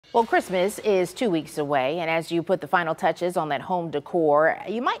Well, Christmas is 2 weeks away, and as you put the final touches on that home decor,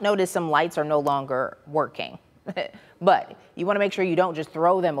 you might notice some lights are no longer working. But you want to make sure you don't just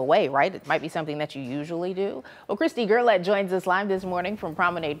throw them away, right? It might be something that you usually do. Well, Kristy Gerlett joins us live this morning from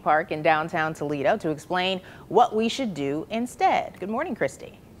Promenade Park in downtown Toledo to explain what we should do instead. Good morning,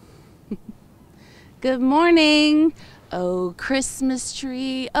 Kristy. Good morning. Oh, Christmas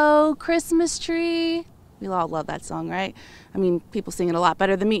tree, oh, Christmas tree. We all love that song, right? I mean, people sing it a lot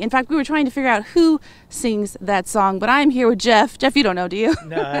better than me. In fact, we were trying to figure out who sings that song, but I'm here with Jeff. Jeff, you don't know, do you?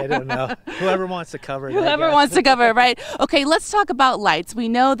 No, I don't know. Whoever wants to cover it. Whoever wants to cover it, right? Okay, let's talk about lights. We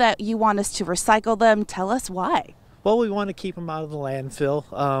know that you want us to recycle them. Tell us why. Well, we want to keep them out of the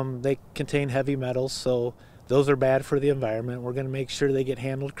landfill. They contain heavy metals, so those are bad for the environment. We're going to make sure they get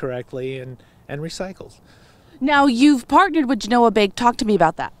handled correctly and recycled. Now, you've partnered with Genoa Bank. Talk to me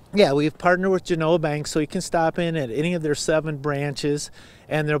about that. Yeah, we've partnered with Genoa Bank, so you can stop in at any of their 7 branches,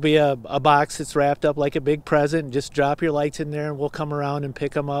 and there'll be a box that's wrapped up like a big present, and just drop your lights in there, and we'll come around and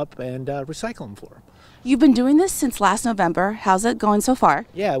pick them up and recycle them for them. You've been doing this since last November. How's it going so far?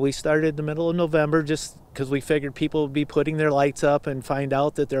 Yeah, we started the middle of November just because we figured people would be putting their lights up and find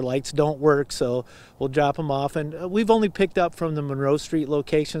out that their lights don't work, so we'll drop them off. And we've only picked up from the Monroe Street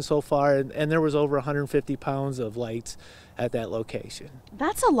location so far, and there was over 150 pounds of lights at that location.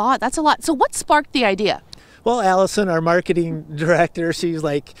 That's a lot. That's a lot. So what sparked the idea? Well, Allison, our marketing director, she's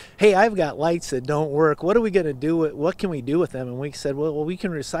like, hey, I've got lights that don't work. What are we going to do? What can we do with them? And we said, well, we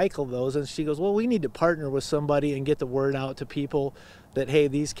can recycle those. And she goes, well, we need to partner with somebody and get the word out to people that, hey,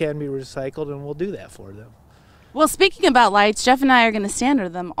 these can be recycled, and we'll do that for them. Well, speaking about lights, Jeff and I are going to stand under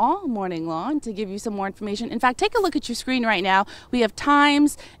them all morning long to give you some more information. In fact, take a look at your screen right now. We have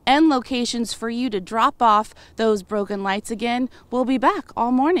times and locations for you to drop off those broken lights. Again, we'll be back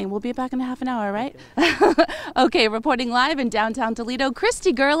all morning. We'll be back in a half an hour, right? Okay, reporting live in downtown Toledo,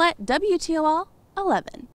 Kristy Gerlett, WTOL 11.